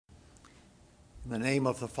In the name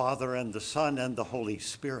of the Father, and the Son, and the Holy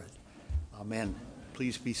Spirit. Amen.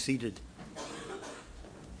 Please be seated.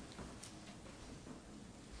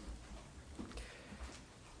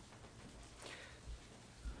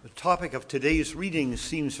 The topic of today's reading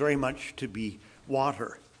seems very much to be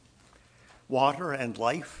water. Water and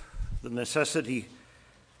life, the necessity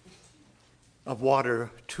of water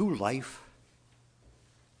to life,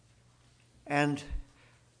 and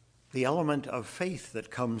the element of faith that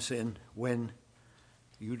comes in when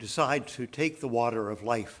you decide to take the water of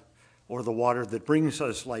life, or the water that brings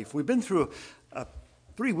us life. We've been through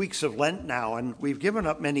 3 weeks of Lent now, and we've given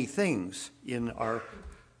up many things in our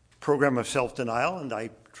program of self-denial, and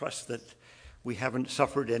I trust that we haven't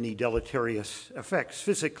suffered any deleterious effects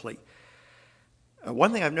physically.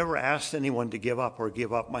 One thing I've never asked anyone to give up or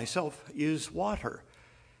give up myself is water.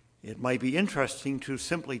 It might be interesting to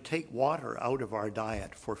simply take water out of our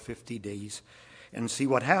diet for 50 days and see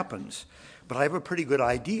what happens. But I have a pretty good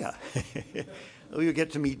idea. You'll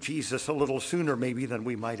get to meet Jesus a little sooner maybe than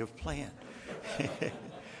we might have planned.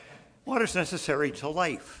 Water is necessary to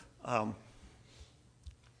life.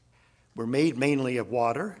 We're made mainly of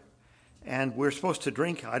water, and we're supposed to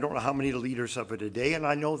drink, I don't know how many liters of it a day, and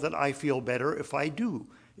I know that I feel better if I do,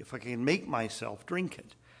 if I can make myself drink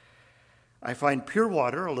it. I find pure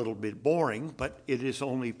water a little bit boring, but it is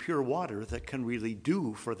only pure water that can really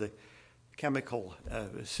do for the chemical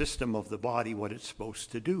system of the body what it's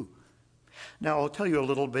supposed to do. Now, I'll tell you a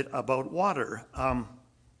little bit about water.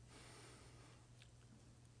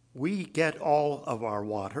 We get all of our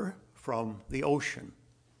water from the ocean.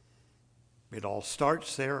 It all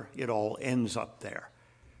starts there, it all ends up there.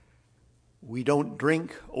 We don't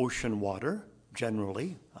drink ocean water,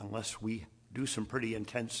 generally, unless we do some pretty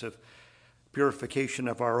intensive purification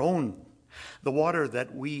of our own. The water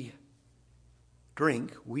that we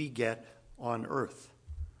drink, we get on earth.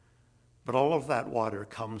 But all of that water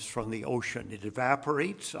comes from the ocean. It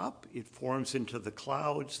evaporates up, it forms into the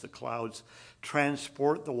clouds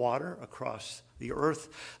transport the water across the earth.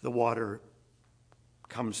 The water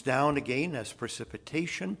comes down again as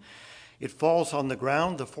precipitation. It falls on the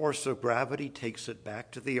ground, the force of gravity takes it back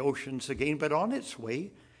to the oceans again, but on its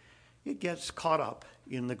way, it gets caught up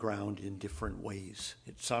in the ground in different ways.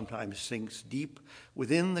 It sometimes sinks deep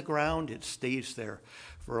within the ground. It stays there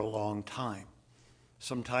for a long time.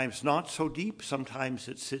 Sometimes not so deep. Sometimes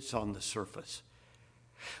it sits on the surface.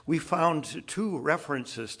 We found 2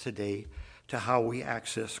 references today to how we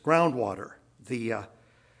access groundwater. The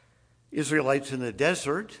Israelites in the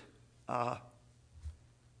desert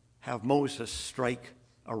have Moses strike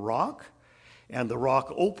a rock, and the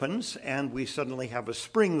rock opens, and we suddenly have a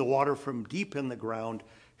spring. The water from deep in the ground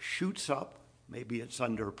shoots up. Maybe it's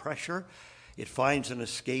under pressure. It finds an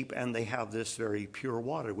escape, and they have this very pure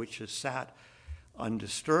water, which has sat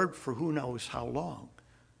undisturbed for who knows how long.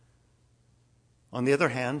 On the other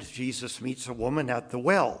hand, Jesus meets a woman at the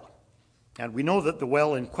well. And we know that the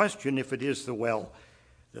well in question, if it is the well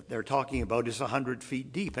that they're talking about, is 100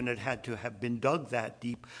 feet deep, and it had to have been dug that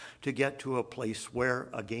deep to get to a place where,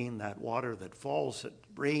 again, that water that falls at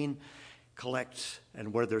rain collects,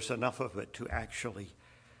 and where there's enough of it to actually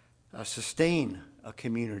sustain a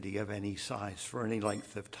community of any size for any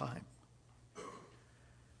length of time.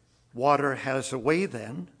 Water has a way,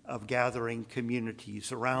 then, of gathering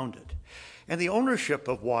communities around it. And the ownership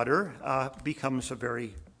of water becomes a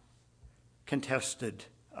very contested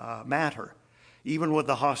matter. Even with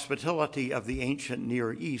the hospitality of the ancient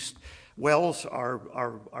Near East, wells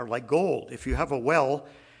are like gold. If you have a well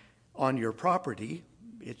on your property,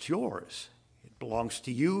 it's yours. It belongs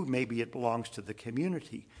to you. Maybe it belongs to the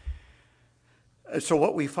community. So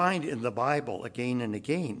what we find in the Bible again and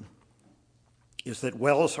again is that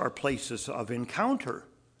wells are places of encounter.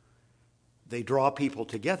 They draw people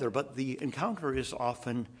together, but the encounter is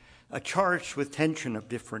often charged with tension of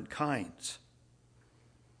different kinds.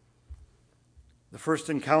 The first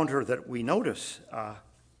encounter that we notice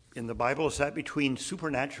in the Bible is that between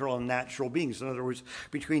supernatural and natural beings. In other words,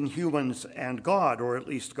 between humans and God, or at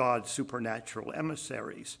least God's supernatural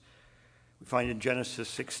emissaries. We find in Genesis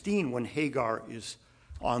 16 when Hagar is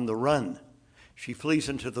on the run. She flees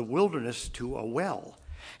into the wilderness to a well,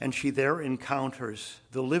 and she there encounters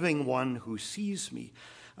the living one who sees me,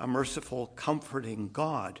 a merciful, comforting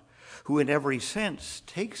God, who in every sense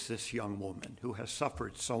takes this young woman who has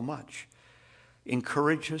suffered so much,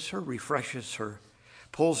 encourages her, refreshes her,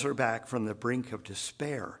 pulls her back from the brink of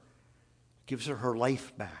despair, gives her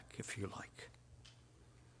life back, if you like.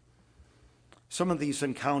 Some of these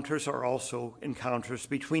encounters are also encounters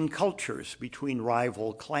between cultures, between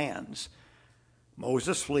rival clans.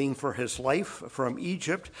 Moses, fleeing for his life from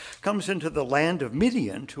Egypt, comes into the land of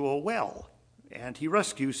Midian to a well. and he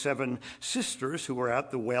rescues 7 sisters who are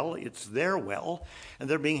at the well. It's their well, and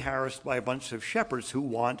they're being harassed by a bunch of shepherds who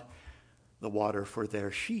want the water for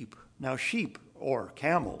their sheep. Now, sheep or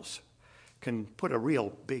camels can put a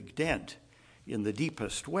real big dent in the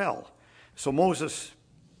deepest well. So Moses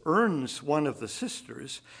earns one of the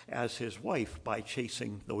sisters as his wife by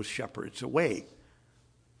chasing those shepherds away.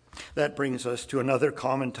 That brings us to another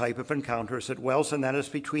common type of encounters at wells, and that is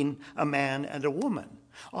between a man and a woman,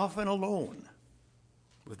 often alone,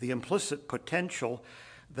 with the implicit potential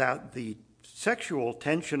that the sexual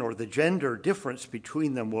tension or the gender difference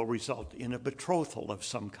between them will result in a betrothal of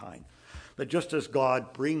some kind. That just as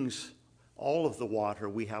God brings all of the water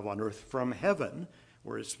we have on earth from heaven,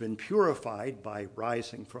 where it's been purified by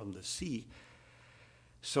rising from the sea,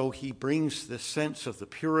 so he brings this sense of the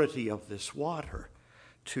purity of this water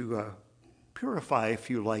to purify, if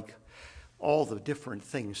you like, all the different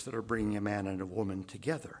things that are bringing a man and a woman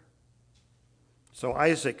together. So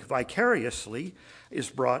Isaac vicariously is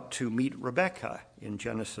brought to meet Rebekah in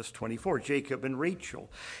Genesis 24, Jacob and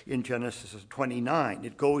Rachel in Genesis 29.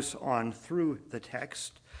 It goes on through the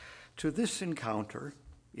text to this encounter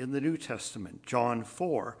in the New Testament, John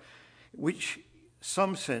 4, which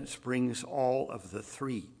some sense brings all of the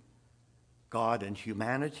three, God and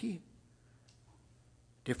humanity,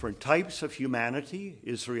 different types of humanity,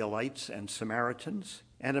 Israelites and Samaritans,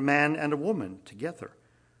 and a man and a woman together.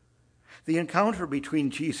 The encounter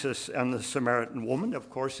between Jesus and the Samaritan woman,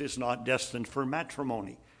 of course, is not destined for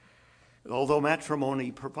matrimony, although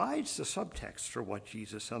matrimony provides the subtext for what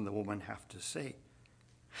Jesus and the woman have to say.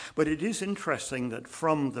 But it is interesting that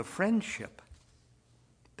from the friendship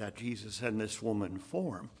that Jesus and this woman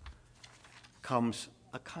form comes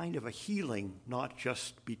a kind of a healing, not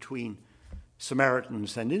just between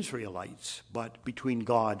Samaritans and Israelites, but between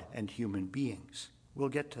God and human beings. We'll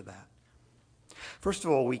get to that. First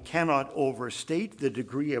of all, we cannot overstate the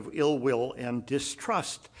degree of ill will and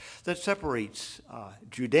distrust that separates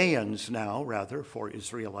Judeans now, rather, for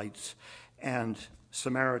Israelites, and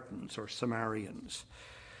Samaritans or Samarians.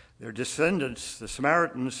 Their descendants, the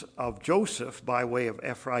Samaritans of Joseph, by way of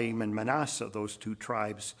Ephraim and Manasseh, those 2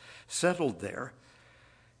 tribes settled there,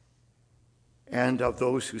 and of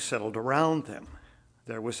those who settled around them.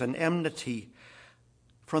 There was an enmity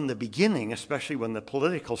from the beginning, especially when the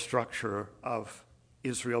political structure of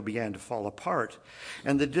Israel began to fall apart,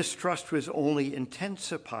 and the distrust was only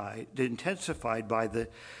intensified by the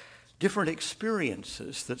different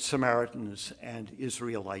experiences that Samaritans and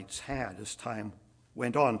Israelites had as time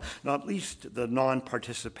went on, not least the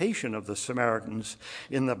non-participation of the Samaritans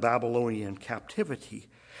in the Babylonian captivity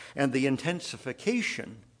and the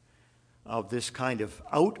intensification of this kind of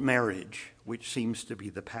outmarriage, which seems to be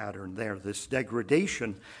the pattern there, this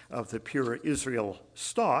degradation of the pure Israel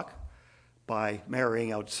stock by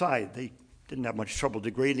marrying outside. They didn't have much trouble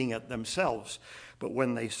degrading it themselves, but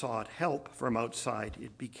when they sought help from outside,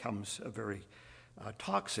 it becomes a very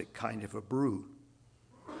toxic kind of a brew.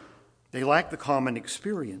 They lack the common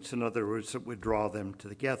experience, in other words, that would draw them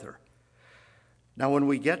together. Now, when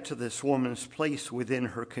we get to this woman's place within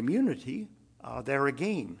her community, there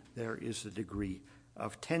is a degree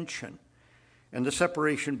of tension. And the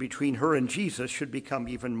separation between her and Jesus should become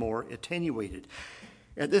even more attenuated.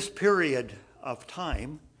 At this period of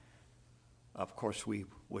time, of course, we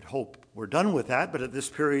would hope we're done with that, but at this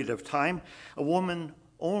period of time, a woman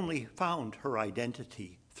only found her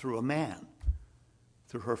identity through a man,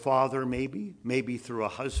 through her father maybe through a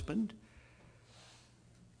husband.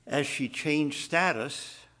 As she changed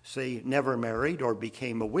status, say never married or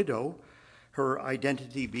became a widow, her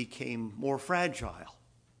identity became more fragile,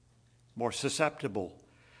 more susceptible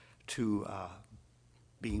to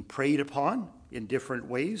being preyed upon in different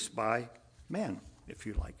ways by men, if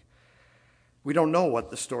you like. We don't know what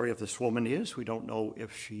the story of this woman is. We don't know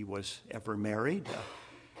if she was ever married.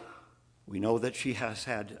 We know that she has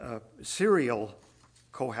had serial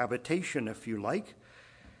cohabitation, if you like,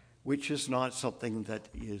 which is not something that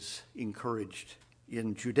is encouraged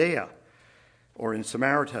in Judea or in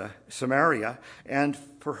Samaria, and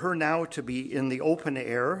for her now to be in the open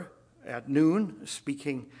air at noon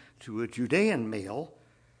speaking to a Judean male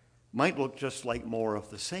might look just like more of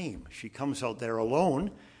the same. She comes out there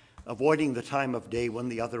alone, avoiding the time of day when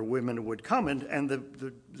the other women would come, and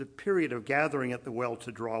the period of gathering at the well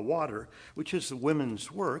to draw water, which is the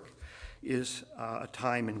women's work, is a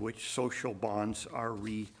time in which social bonds are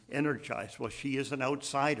re-energized. Well, she is an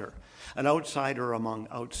outsider among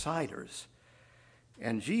outsiders.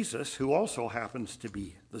 And Jesus, who also happens to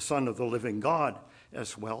be the Son of the living God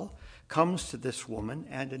as well, comes to this woman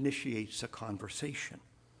and initiates a conversation.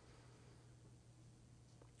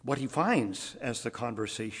 What he finds as the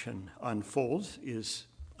conversation unfolds is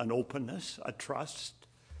an openness, a trust.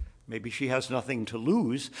 Maybe she has nothing to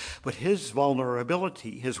lose, but his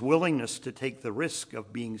vulnerability, his willingness to take the risk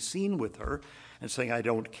of being seen with her and saying, I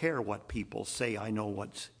don't care what people say, I know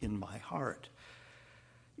what's in my heart,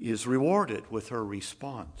 is rewarded with her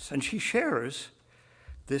response. And she shares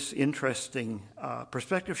this interesting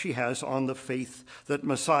perspective she has on the faith that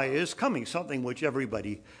Messiah is coming, something which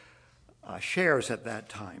everybody shares at that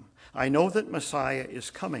time. I know that Messiah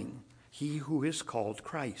is coming, he who is called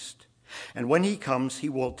Christ. And when he comes, he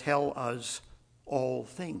will tell us all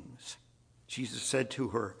things. Jesus said to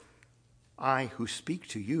her, I who speak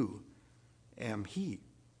to you am he.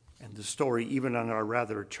 And the story, even on our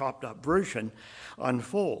rather chopped up version,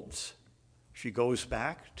 unfolds. She goes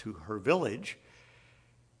back to her village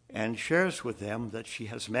and shares with them that she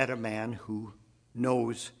has met a man who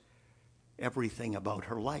knows everything about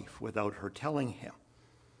her life without her telling him.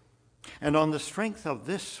 And on the strength of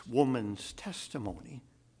this woman's testimony,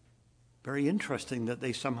 very interesting that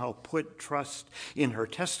they somehow put trust in her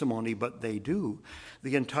testimony, but they do,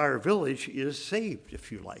 the entire village is saved,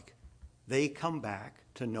 if you like. They come back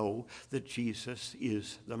to know that Jesus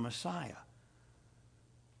is the Messiah,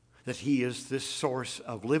 that he is this source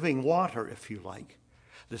of living water, if you like,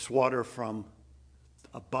 this water from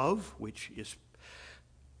above, which is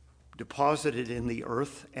deposited in the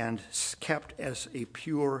earth and kept as a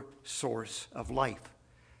pure source of life.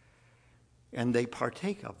 And they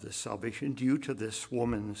partake of this salvation due to this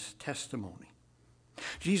woman's testimony.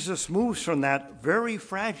 Jesus moves from that very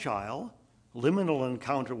fragile, liminal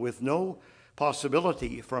encounter with no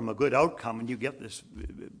possibility from a good outcome, and you get this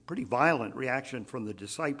pretty violent reaction from the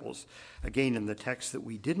disciples, again in the text that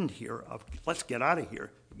we didn't hear, of let's get out of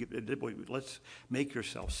here, let's make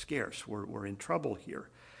yourself scarce, we're in trouble here.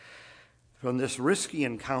 From this risky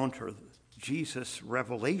encounter, Jesus'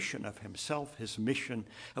 revelation of himself, his mission,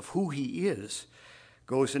 of who he is,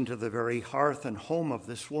 goes into the very hearth and home of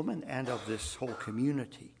this woman and of this whole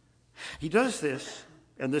community. He does this,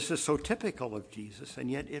 and this is so typical of Jesus, and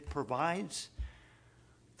yet it provides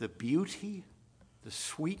the beauty, the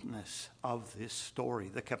sweetness of this story,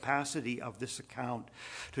 the capacity of this account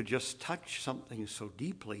to just touch something so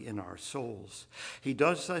deeply in our souls. He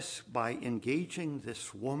does this by engaging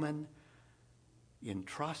this woman in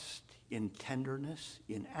trust, in tenderness,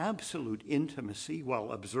 in absolute intimacy,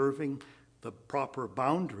 while observing the proper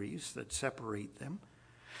boundaries that separate them,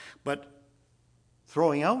 but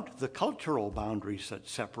throwing out the cultural boundaries that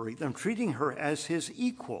separate them, treating her as his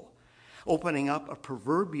equal, opening up a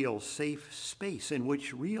proverbial safe space in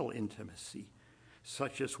which real intimacy,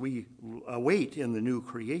 such as we await in the new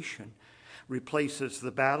creation, replaces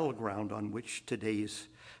the battleground on which today's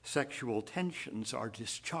sexual tensions are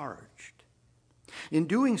discharged. In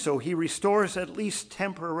doing so, he restores, at least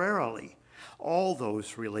temporarily, all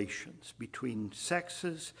those relations between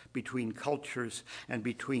sexes, between cultures, and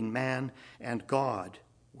between man and God,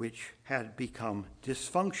 which had become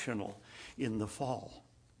dysfunctional in the fall.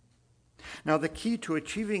 Now, the key to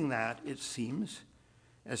achieving that, it seems,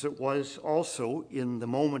 as it was also in the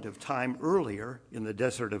moment of time earlier in the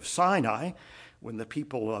desert of Sinai, when the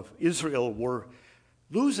people of Israel were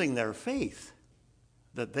losing their faith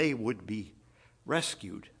that they would be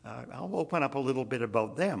rescued. I'll open up a little bit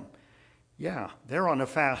about them. Yeah, they're on a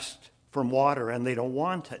fast from water and they don't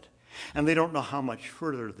want it. And they don't know how much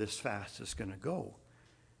further this fast is going to go.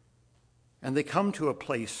 And they come to a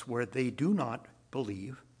place where they do not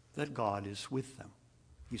believe that God is with them.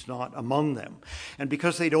 He's not among them. And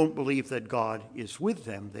because they don't believe that God is with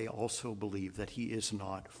them, they also believe that he is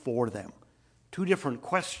not for them. Two different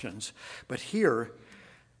questions, but here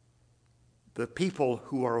the people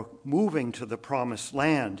who are moving to the promised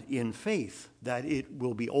land in faith that it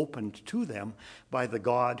will be opened to them by the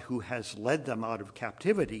God who has led them out of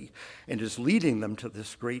captivity and is leading them to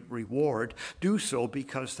this great reward, do so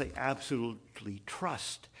because they absolutely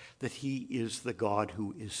trust that he is the God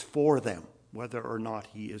who is for them, whether or not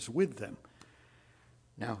he is with them.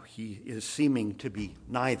 Now, he is seeming to be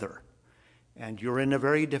neither. And you're in a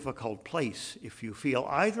very difficult place if you feel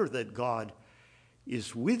either that God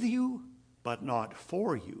is with you but not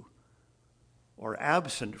for you, or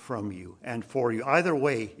absent from you and for you. Either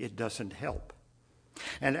way, it doesn't help.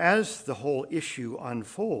 And as the whole issue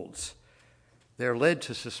unfolds, they're led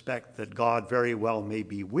to suspect that God very well may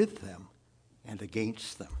be with them and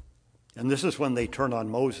against them. And this is when they turn on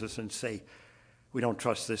Moses and say, we don't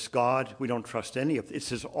trust this God. We don't trust any of this.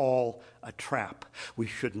 This is all a trap. We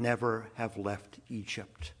should never have left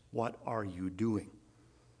Egypt. What are you doing?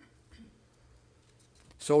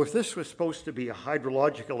 So if this was supposed to be a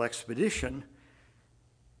hydrological expedition,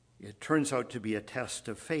 It turns out to be a test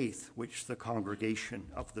of faith, which the congregation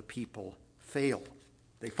of the people fail.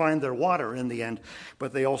 They find their water in the end,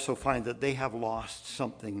 but they also find that they have lost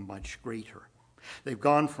something much greater. They've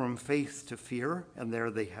gone from faith to fear, and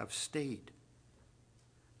there they have stayed.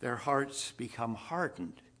 Their hearts become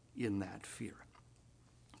hardened in that fear.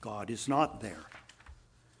 God is not there.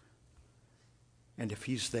 And if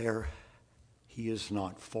he's there, he is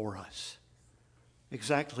not for us.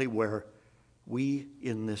 Exactly where we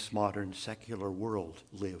in this modern secular world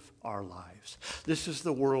live our lives. This is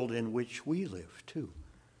the world in which we live too.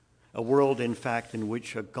 A world, in fact, in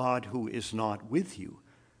which a God who is not with you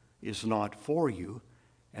is not for you.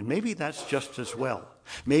 And maybe that's just as well.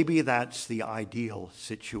 Maybe that's the ideal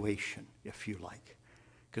situation, if you like.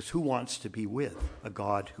 Because who wants to be with a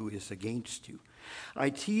God who is against you? I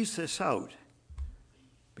tease this out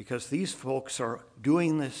because these folks are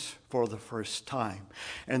doing this for the first time.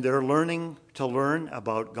 And they're learning to learn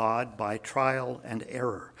about God by trial and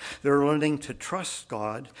error. They're learning to trust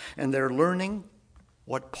God, and they're learning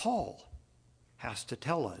what Paul has to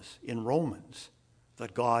tell us in Romans,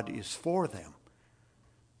 that God is for them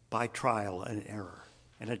by trial and error.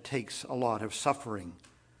 And it takes a lot of suffering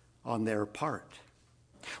on their part.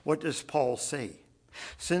 What does Paul say?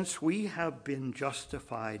 Since we have been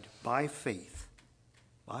justified by faith,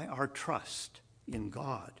 by our trust in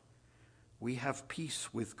God, we have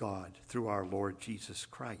peace with God through our Lord Jesus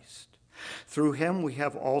Christ. Through him we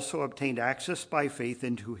have also obtained access by faith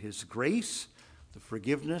into his grace, the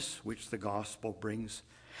forgiveness which the gospel brings,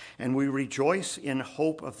 and we rejoice in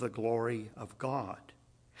hope of the glory of God.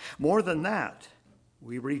 More than that,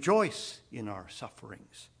 we rejoice in our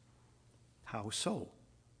sufferings. How so?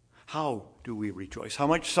 How do we rejoice? How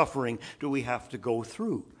much suffering do we have to go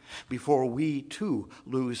through before we too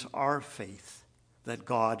lose our faith that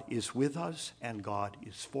God is with us and God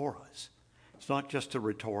is for us? It's not just a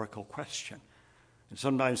rhetorical question. And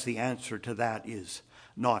sometimes the answer to that is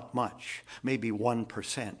not much, maybe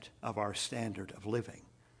 1% of our standard of living.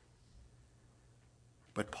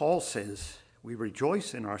 But Paul says we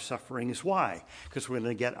rejoice in our sufferings. Why? Because we're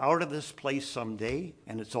going to get out of this place someday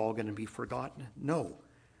and it's all going to be forgotten? No.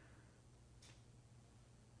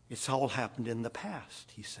 It's all happened in the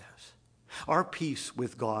past, he says. Our peace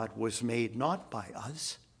with God was made not by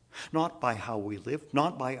us, not by how we lived,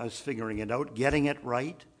 not by us figuring it out, getting it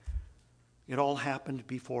right. It all happened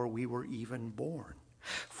before we were even born.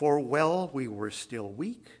 For while we were still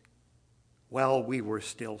weak, while we were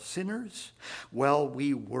still sinners, while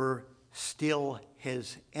we were still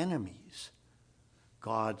his enemies,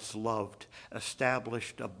 God's love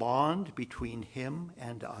established a bond between him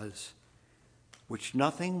and us, which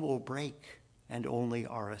nothing will break, and only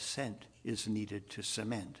our assent is needed to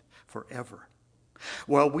cement forever.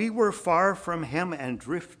 While we were far from him and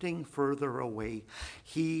drifting further away,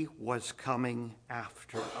 he was coming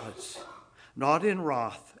after us, not in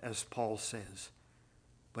wrath, as Paul says,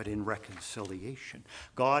 but in reconciliation.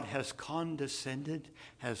 God has condescended,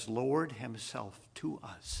 has lowered himself to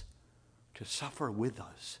us, to suffer with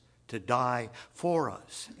us, to die for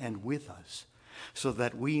us and with us, so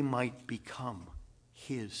that we might become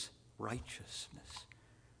his righteousness.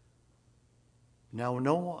 Now,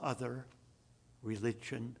 no other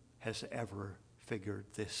religion has ever figured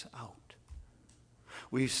this out.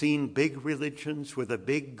 We've seen big religions with a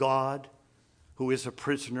big God who is a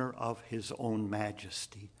prisoner of his own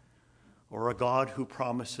majesty, or a God who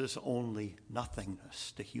promises only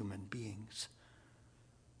nothingness to human beings.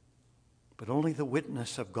 But only the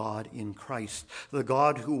witness of God in Christ, the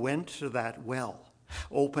God who went to that well,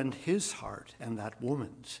 opened his heart and that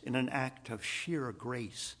woman's in an act of sheer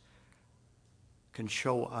grace, can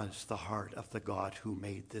show us the heart of the God who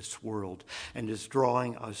made this world and is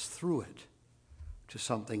drawing us through it to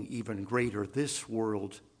something even greater, this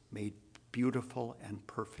world made beautiful and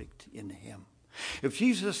perfect in him. If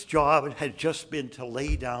Jesus' job had just been to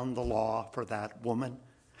lay down the law for that woman,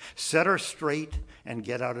 set her straight and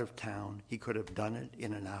get out of town, he could have done it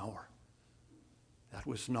in an hour. That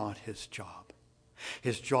was not his job.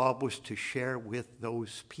 His job was to share with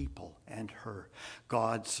those people and her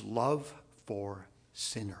God's love for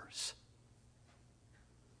sinners.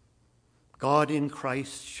 God in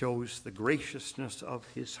Christ shows the graciousness of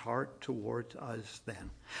his heart toward us then,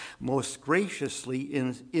 most graciously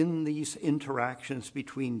in these interactions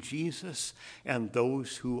between Jesus and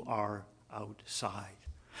those who are outside.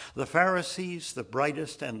 The Pharisees, the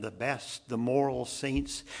brightest and the best, the moral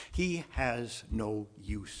saints, he has no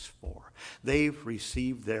use for. They've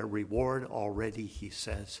received their reward already, he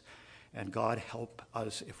says, and God help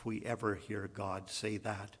us if we ever hear God say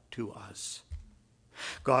that to us.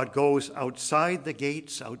 God goes outside the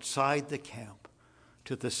gates, outside the camp,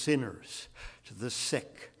 to the sinners, to the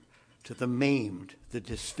sick, to the maimed, the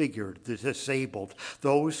disfigured, the disabled,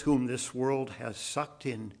 those whom this world has sucked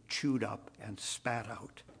in, chewed up, and spat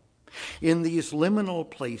out. In these liminal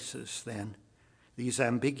places, then, these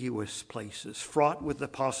ambiguous places, fraught with the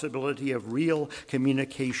possibility of real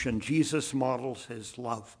communication, Jesus models his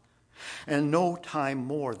love. And no time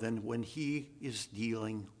more than when he is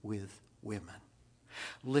dealing with women,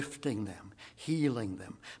 lifting them, healing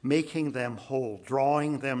them, making them whole,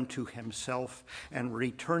 drawing them to himself, and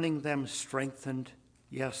returning them strengthened,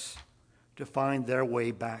 yes, to find their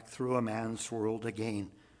way back through a man's world again,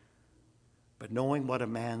 but knowing what a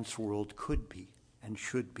man's world could be and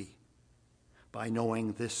should be by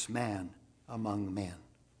knowing this man among men.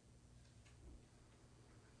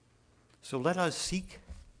 So let us seek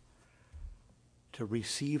to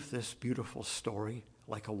receive this beautiful story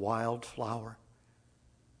like a wildflower,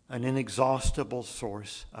 an inexhaustible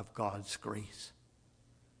source of God's grace.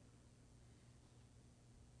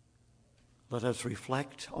 Let us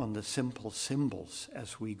reflect on the simple symbols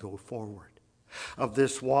as we go forward of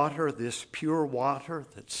this water, this pure water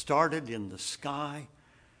that started in the sky,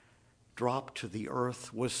 dropped to the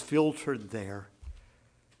earth, was filtered there,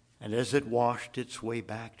 and as it washed its way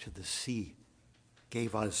back to the sea,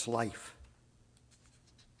 gave us life.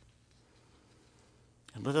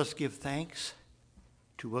 And let us give thanks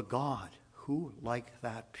to a God who, like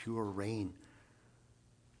that pure rain,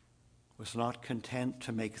 was not content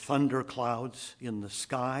to make thunderclouds in the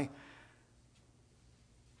sky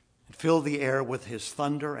and fill the air with his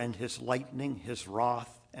thunder and his lightning, his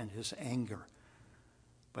wrath and his anger,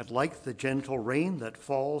 but like the gentle rain that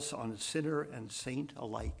falls on sinner and saint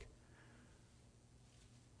alike,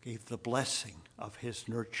 gave the blessing of his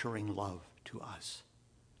nurturing love to us.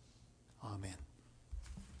 Amen.